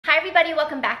Hi everybody,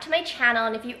 welcome back to my channel,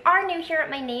 and if you are new here,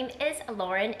 my name is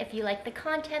Lauren. If you like the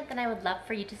content, then I would love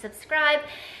for you to subscribe.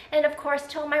 And of course,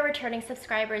 to all my returning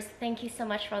subscribers, thank you so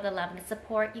much for all the love and the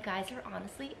support. You guys are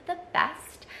honestly the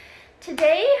best.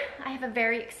 Today, I have a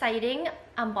very exciting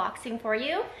unboxing for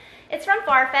you. It's from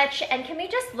Farfetch, and can we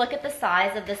just look at the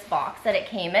size of this box that it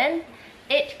came in?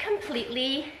 It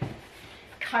completely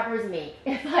covers me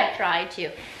if I try to.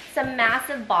 It's a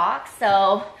massive box,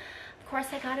 so of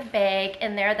course I got a bag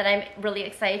in there that I'm really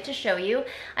excited to show you.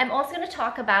 I'm also going to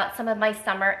talk about some of my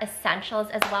summer essentials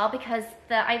as well, because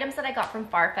the items that I got from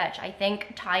Farfetch I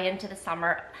think tie into the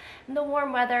summer and the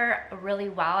warm weather really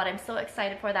well, and I'm so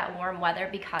excited for that warm weather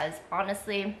because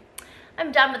honestly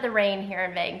I'm done with the rain here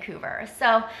in Vancouver.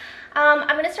 So I'm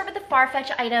going to start with the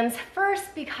Farfetch items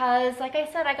first because, like I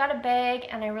said, I got a bag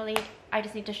and I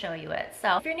just need to show you it.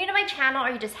 So if you're new to my channel or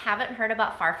you just haven't heard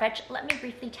about Farfetch, let me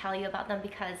briefly tell you about them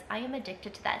because I am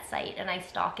addicted to that site and I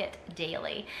stalk it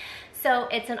daily. So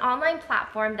it's an online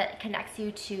platform that connects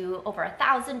you to over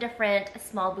 1,000 different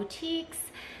small boutiques,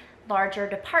 larger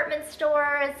department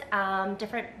stores,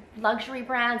 different luxury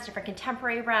brands, different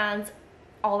contemporary brands,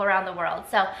 all around the world.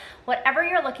 So whatever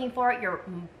you're looking for, you're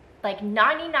like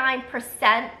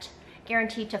 99%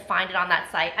 guaranteed to find it on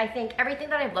that site. I think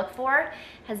everything that I've looked for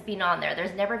has been on there.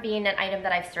 There's never been an item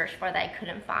that I've searched for that I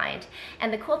couldn't find.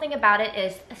 And the cool thing about it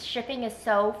is shipping is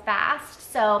so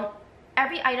fast. So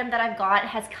every item that I've got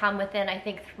has come within, I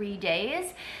think, 3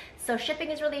 days. So shipping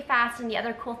is really fast, and the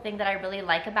other cool thing that I really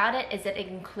like about it is it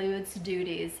includes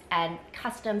duties and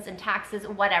customs and taxes,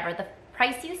 whatever. The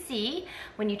price you see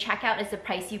when you check out is the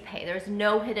price you pay. There's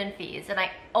no hidden fees, and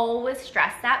I always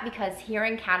stress that because here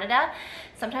in Canada,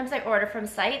 sometimes I order from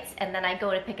sites and then I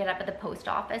go to pick it up at the post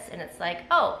office and it's like,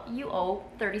 oh, you owe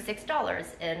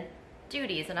 $36 in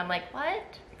duties, and I'm like, what?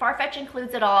 Farfetch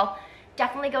includes it all.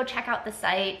 Definitely go check out the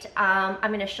site. I'm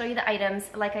going to show you the items.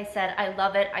 Like I said, I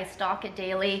love it. I stalk it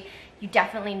daily. You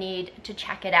definitely need to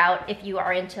check it out if you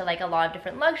are into like a lot of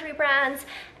different luxury brands.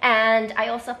 And I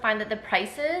also find that the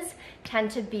prices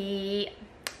tend to be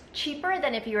cheaper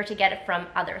than if you were to get it from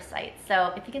other sites.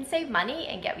 So if you can save money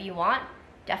and get what you want,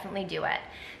 definitely do it.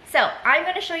 So I'm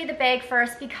going to show you the bag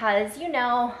first because, you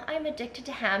know, I'm addicted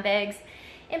to handbags.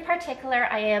 In particular,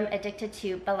 I am addicted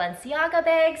to Balenciaga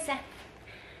bags.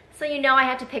 So you know I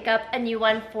had to pick up a new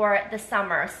one for the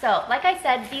summer. So like I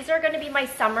said, these are going to be my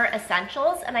summer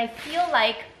essentials, and I feel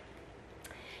like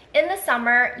in the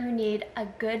summer you need a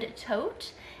good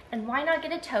tote, and why not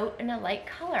get a tote in a light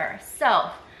color?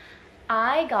 So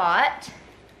I got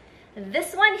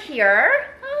this one here.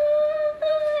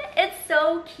 It's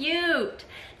so cute.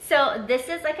 So this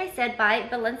is, like I said, by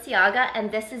Balenciaga,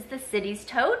 and this is the Cities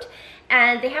tote,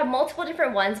 and they have multiple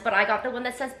different ones, but I got the one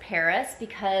that says Paris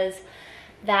because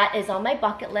that is on my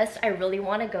bucket list. I really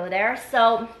want to go there.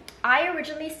 So I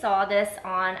originally saw this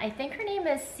on, I think her name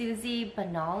is Susie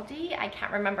Bonaldi. I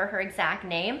can't remember her exact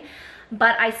name,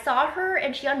 but I saw her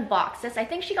and she unboxed this. I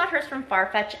think she got hers from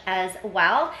Farfetch as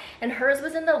well, and hers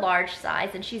was in the large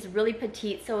size, and she's really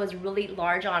petite, so it was really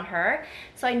large on her.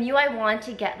 So I knew I wanted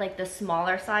to get like the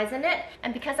smaller size in it,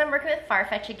 and because I'm working with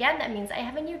Farfetch again, that means I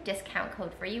have a new discount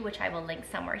code for you, which I will link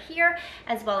somewhere here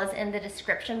as well as in the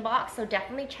description box. So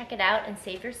definitely check it out and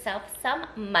save yourself some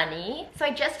money. So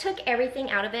I just took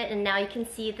everything out of it, and now you can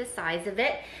see the size of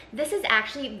it. This is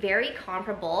actually very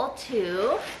comparable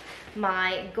to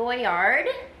my Goyard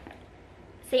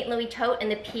St. Louis tote in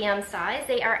the PM size.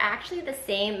 They are actually the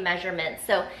same measurement.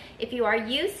 So if you are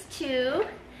used to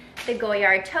the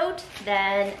Goyard tote,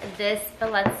 then this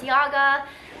Balenciaga,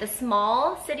 the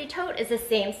small city tote, is the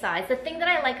same size. The thing that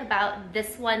I like about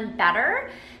this one better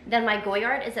than my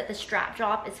Goyard is that the strap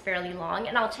drop is fairly long,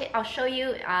 and I'll show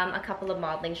you a couple of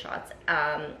modeling shots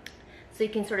so you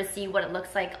can sort of see what it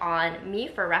looks like on me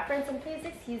for reference. And please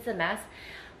excuse the mess.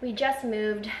 We just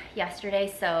moved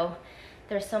yesterday, so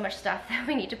there's so much stuff that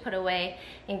we need to put away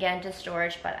and get into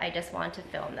storage, but I just wanted to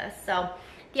film this. So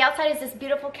the outside is this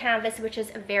beautiful canvas, which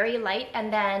is very light,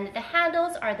 and then the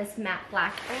handles are this matte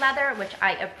black leather, which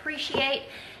I appreciate.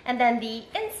 And then the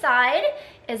inside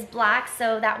is black,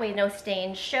 so that way no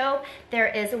stains show. There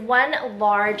is one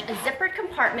large zippered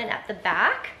compartment at the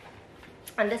back,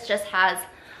 and this just has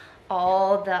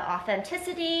all the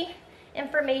authenticity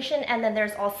information, and then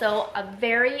there's also a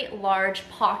very large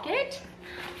pocket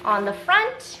on the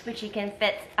front, which you can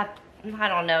fit up, I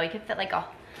don't know, you could fit like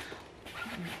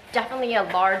definitely a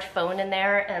large phone in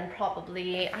there, and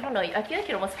probably, I don't know, I feel like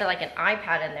you almost fit like an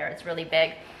iPad in there. It's really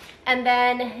big. And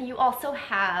then you also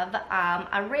have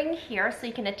a ring here so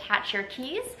you can attach your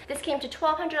keys. This came to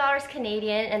 $1,200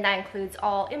 Canadian, and that includes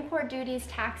all import duties,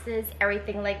 taxes,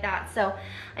 everything like that. So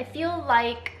I feel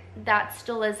like that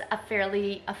still is a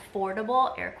fairly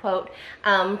affordable, air quote,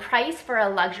 price for a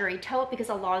luxury tote, because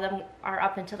a lot of them are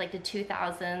up into like the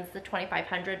 2000s, the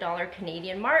 $2,500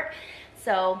 Canadian mark.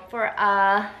 So for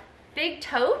a big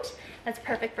tote that's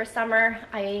perfect for summer,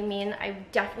 I mean, I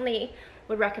definitely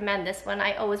would recommend this one.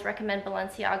 I always recommend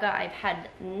Balenciaga. I've had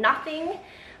nothing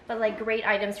but like great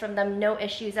items from them, no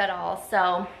issues at all.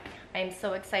 So I'm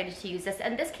so excited to use this.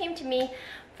 And this came to me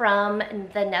from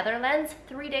the Netherlands.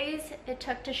 3 days it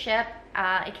took to ship.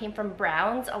 It came from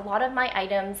Browns. A lot of my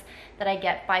items that I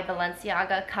get by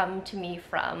Balenciaga come to me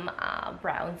from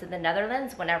Browns in the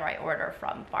Netherlands whenever I order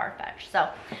from Farfetch. So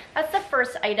that's the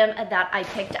first item that I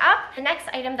picked up. The next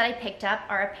item that I picked up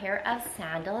are a pair of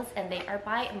sandals, and they are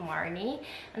by Marni.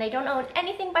 And I don't own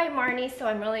anything by Marni, so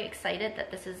I'm really excited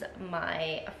that this is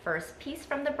my first piece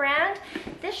from the brand.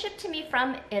 This shipped to me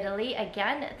from Italy,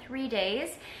 again, 3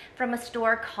 days, from a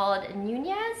store called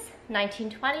Nunez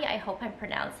 1920. I hope I'm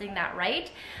pronouncing that right,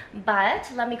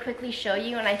 but let me quickly show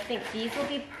you. And I think these will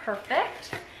be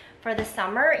perfect for the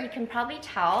summer. You can probably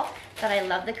tell that I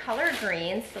love the color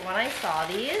green, so when I saw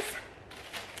these,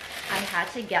 I had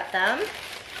to get them.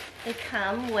 They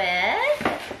come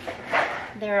with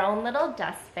their own little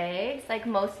dust bags, like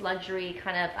most luxury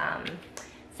kind of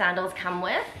sandals come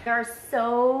with. They're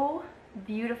so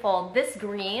beautiful. This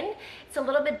green, it's a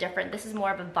little bit different. This is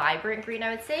more of a vibrant green,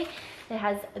 I would say. It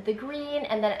has the green,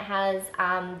 and then it has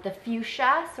the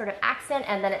fuchsia sort of accent,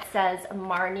 and then it says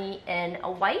Marni in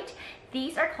a white.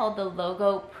 These are called the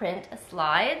logo print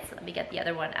slides. Let me get the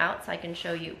other one out so I can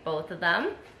show you both of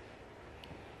them.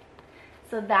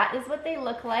 So that is what they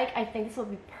look like. I think this will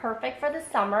be perfect for the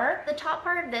summer. The top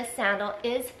part of this sandal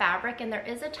is fabric, and there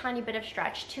is a tiny bit of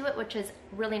stretch to it, which is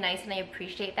really nice, and I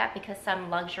appreciate that, because some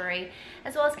luxury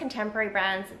as well as contemporary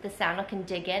brands, the sandal can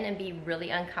dig in and be really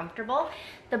uncomfortable.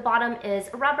 The bottom is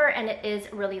rubber, and it is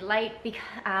really light, which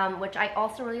I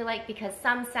also really like, because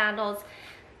some sandals,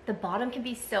 the bottom can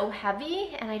be so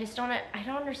heavy, and I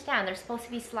don't understand. They're supposed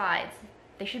to be slides.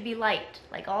 They should be light,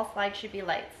 like all slides should be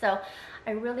light. So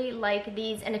I really like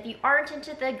these. And if you aren't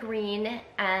into the green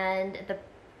and the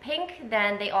pink,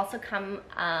 then they also come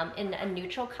in a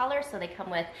neutral color. So they come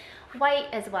with white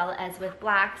as well as with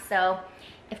black. So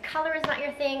if color is not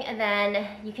your thing, then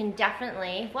you can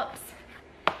definitely,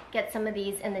 get some of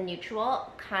these in the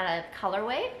neutral kind of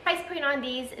colorway. Price point on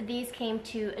these came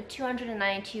to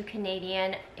 $292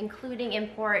 Canadian, including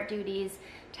import duties,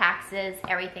 taxes,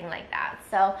 everything like that.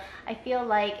 So I feel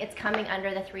like it's coming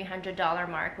under the $300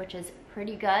 mark, which is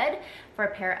pretty good for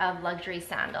a pair of luxury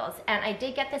sandals. And I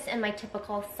did get this in my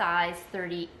typical size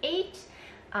 38,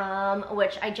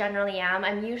 which I generally am.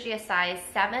 I'm usually a size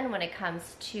 7 when it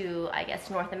comes to, I guess,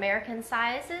 North American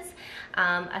sizes,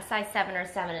 a size 7 or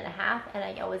 7.5, and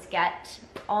I always get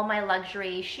all my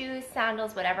luxury shoes,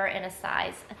 sandals, whatever, in a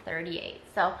size 38.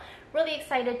 So really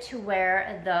excited to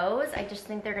wear those. I just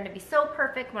think they're going to be so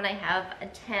perfect when I have a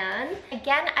tan.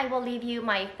 Again, I will leave you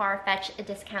my Farfetch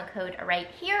discount code right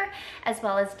here, as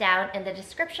well as down in the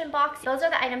description box. Those are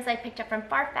the items I picked up from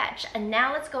Farfetch. And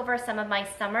now let's go over some of my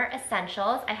summer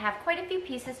essentials. I have quite a few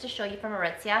pieces to show you from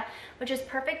Aritzia, which is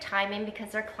perfect timing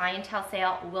because their clientele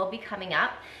sale will be coming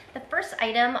up. The first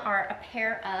item are a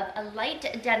pair of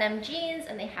light denim jeans,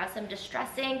 and they have some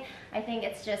distressing. I think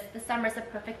it's just, the summer is a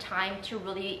perfect time to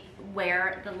really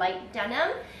wear the light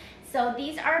denim. So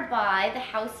these are by the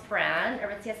house brand,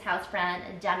 Aritzia's house brand,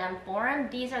 Denim Forum.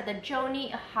 These are the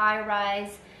Joni High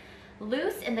Rise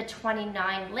Loose in the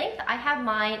 29 length. I have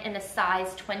mine in a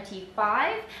size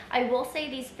 25. I will say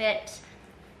these fit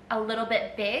a little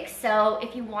bit big, so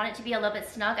if you want it to be a little bit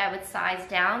snug, I would size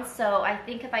down. So I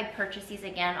think if I purchase these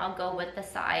again, I'll go with the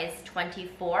size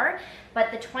 24,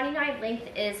 but the 29 length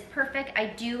is perfect. I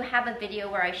do have a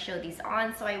video where I show these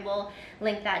on, so I will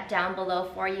link that down below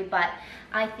for you, but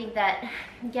I think that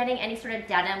getting any sort of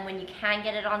denim when you can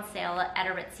get it on sale at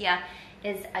Aritzia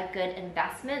is a good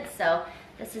investment. So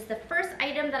this is the first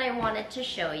item that I wanted to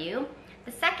show you.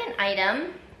 The second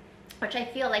item, which I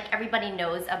feel like everybody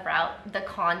knows about, the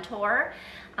contour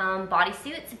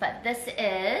bodysuits, but this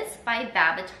is by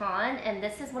Babaton, and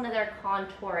this is one of their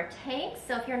contour tanks.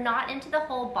 So if you're not into the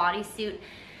whole bodysuit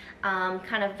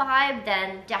kind of vibe,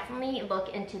 then definitely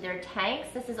look into their tanks.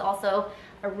 This is also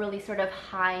a really sort of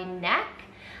high neck.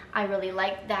 I really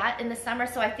like that in the summer.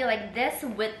 So I feel like this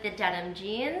with the denim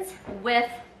jeans, with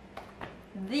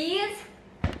these,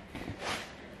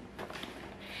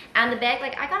 and the bag,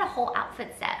 like I got a whole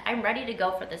outfit set. I'm ready to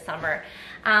go for the summer.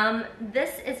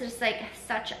 This is just like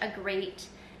such a great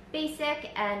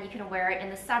basic, and you can wear it in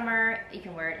the summer, you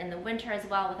can wear it in the winter as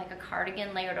well with like a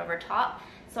cardigan layered over top.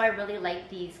 So I really like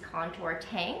these contour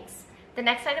tanks. The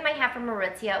next item I have from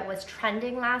Aritzia was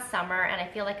trending last summer, and I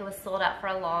feel like it was sold out for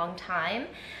a long time,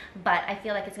 but I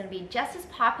feel like it's going to be just as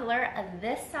popular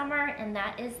this summer, and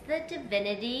that is the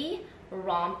Divinity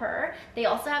romper. They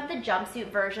also have the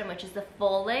jumpsuit version, which is the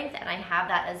full length, and I have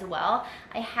that as well.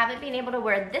 I haven't been able to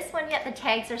wear this one yet. The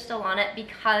tags are still on it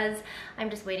because I'm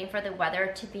just waiting for the weather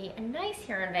to be nice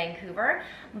here in Vancouver,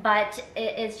 but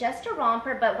it is just a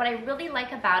romper. But what I really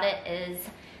like about it is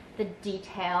the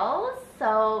details.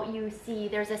 So you see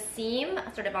there's a seam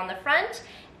sort of on the front,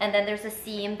 and then there's a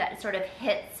seam that sort of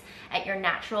hits at your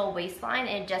natural waistline,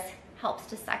 and it just helps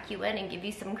to suck you in and give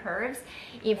you some curves,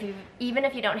 even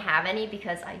if you don't have any,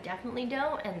 because I definitely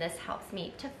don't, and this helps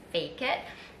me to fake it.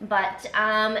 But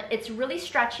it's really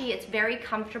stretchy, it's very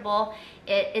comfortable,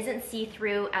 it isn't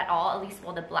see-through at all, at least,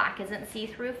 well, the black isn't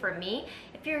see-through for me.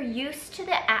 If you're used to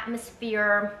the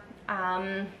Atmosphere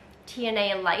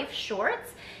T&A Life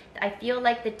shorts, I feel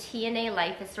like the T&A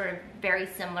Life is sort of very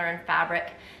similar in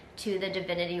fabric to the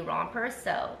Divinity romper,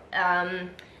 so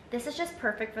this is just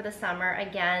perfect for the summer.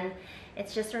 Again,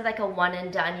 it's just sort of like a one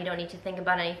and done. You don't need to think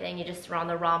about anything. You just throw on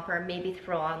the romper, maybe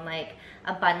throw on like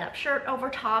a button-up shirt over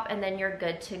top, and then you're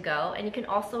good to go. And you can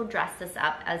also dress this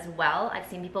up as well. I've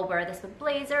seen people wear this with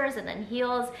blazers and then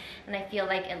heels, and I feel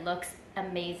like it looks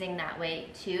amazing that way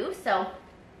too. So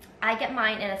I get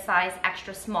mine in a size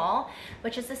extra small,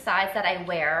 which is the size that I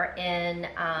wear in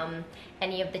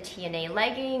any of the T&A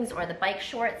leggings or the bike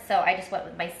shorts. So I just went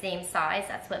with my same size.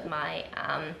 That's what my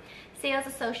sales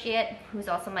associate, who's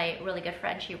also my really good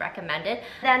friend, she recommended.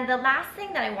 Then the last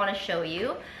thing that I want to show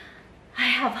you, I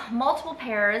have multiple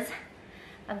pairs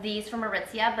of these from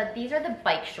Aritzia, but these are the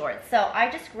bike shorts. So I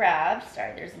just grabbed,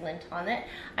 sorry, there's lint on it.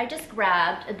 I just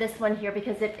grabbed this one here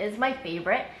because it is my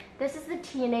favorite. This is the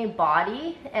T&A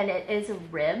body, and it is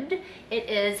ribbed. It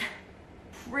is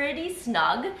pretty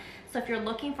snug. So if you're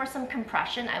looking for some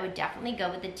compression, I would definitely go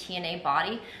with the T&A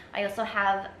body. I also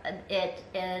have it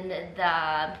in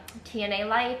the T&A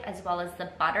Life, as well as the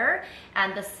butter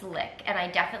and the slick. And I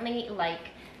definitely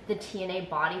like the T&A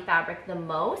body fabric the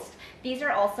most. These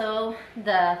are also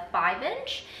the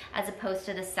 5-inch as opposed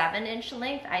to the 7-inch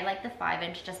length. I like the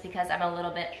 5-inch just because I'm a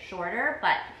little bit shorter,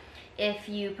 but if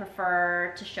you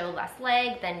prefer to show less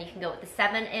leg, then you can go with the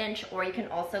 7-inch, or you can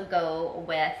also go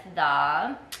with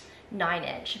the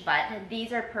 9-inch, but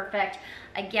these are perfect.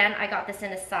 Again, I got this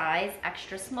in a size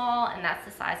extra small, and that's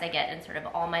the size I get in sort of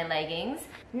all my leggings.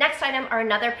 Next item are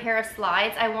another pair of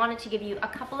slides. I wanted to give you a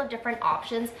couple of different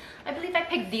options. I believe I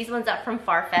picked these ones up from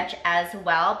Farfetch as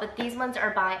well, but these ones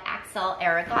are by Axel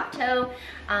Arigato.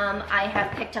 I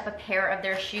have picked up a pair of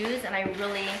their shoes, and I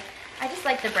just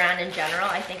like the brand in general.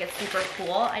 I think it's super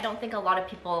cool. I don't think a lot of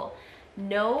people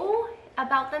know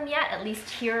about them yet, at least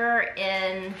here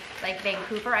in like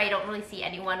Vancouver. I don't really see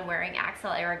anyone wearing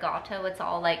Axel Arigato. It's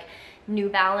all like New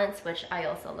Balance, which I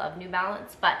also love New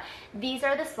Balance. But these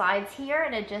are the slides here,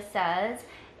 and it just says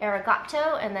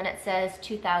Arigato, and then it says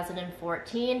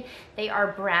 2014. They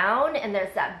are brown, and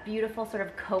there's that beautiful sort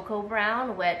of cocoa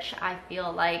brown, which I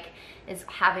feel like is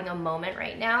having a moment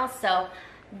right now. So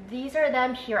these are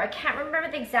them here. I can't remember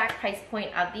the exact price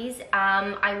point of these.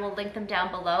 I will link them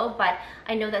down below, but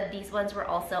I know that these ones were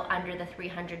also under the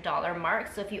 $300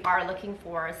 mark. So if you are looking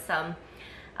for some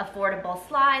affordable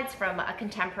slides from a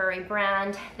contemporary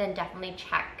brand, then definitely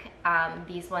check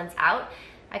these ones out.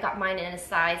 I got mine in a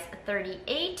size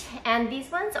 38, and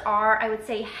these ones are, I would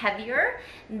say, heavier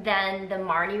than the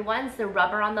Marni ones. The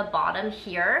rubber on the bottom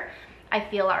here, I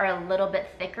feel, are a little bit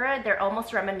thicker. They're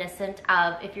almost reminiscent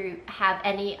of if you have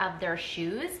any of their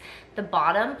shoes. The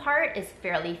bottom part is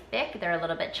fairly thick. They're a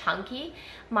little bit chunky.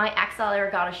 My Axel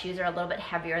Arigato shoes are a little bit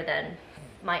heavier than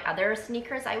my other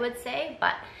sneakers, I would say,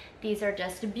 but these are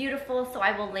just beautiful, so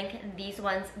I will link these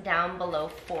ones down below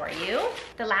for you.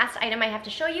 The last item I have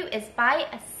to show you is by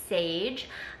Sage.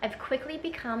 I've quickly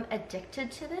become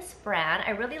addicted to this brand.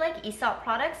 I really like Aesop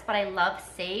products, but I love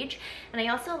Sage, and I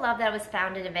also love that it was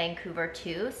founded in Vancouver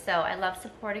too, so I love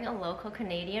supporting a local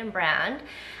Canadian brand.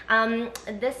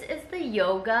 This is the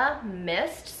Yoga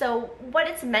Mist. So what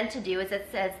it's meant to do is it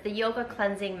says the Yoga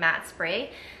Cleansing Matte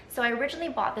Spray. So I originally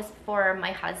bought this for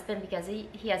my husband because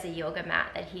he has a yoga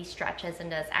mat that he stretches and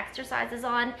does exercises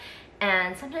on,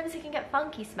 and sometimes it can get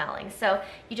funky smelling. So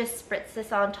you just spritz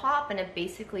this on top, and it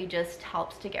basically just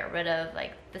helps to get rid of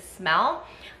like the smell.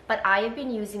 But I have been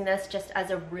using this just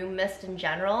as a room mist in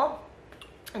general.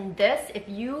 And this, if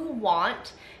you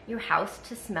want your house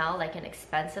to smell like an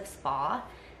expensive spa,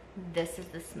 this is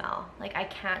the smell. Like, I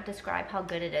can't describe how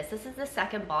good it is. This is the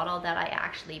second bottle that I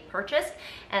actually purchased,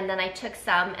 and then I took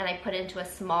some and I put it into a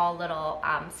small little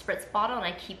spritz bottle, and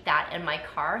I keep that in my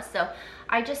car. So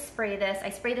I just spray this. I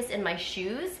spray this in my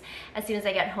shoes as soon as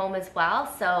I get home as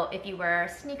well. So if you wear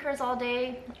sneakers all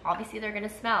day, obviously they're gonna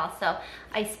smell. So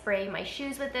I spray my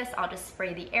shoes with this. I'll just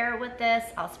spray the air with this.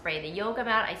 I'll spray the yoga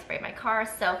mat. I spray my car.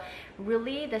 So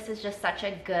really, this is just such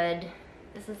a good,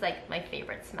 this is like my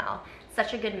favorite smell.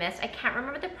 Such a good mist. I can't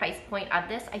remember the price point of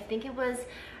this. I think it was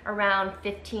around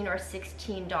 $15 or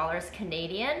 $16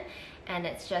 Canadian, and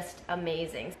it's just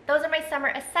amazing. Those are my summer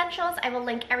essentials. I will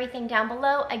link everything down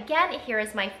below. Again, here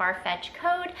is my Farfetch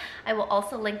code. I will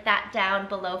also link that down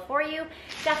below for you.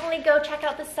 Definitely go check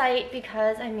out the site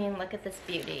because, I mean, look at this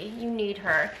beauty. You need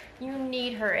her. You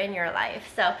need her in your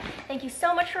life. So thank you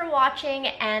so much for watching,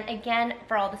 and again,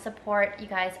 for all the support. You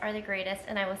guys are the greatest,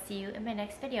 and I will see you in my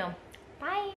next video. Bye.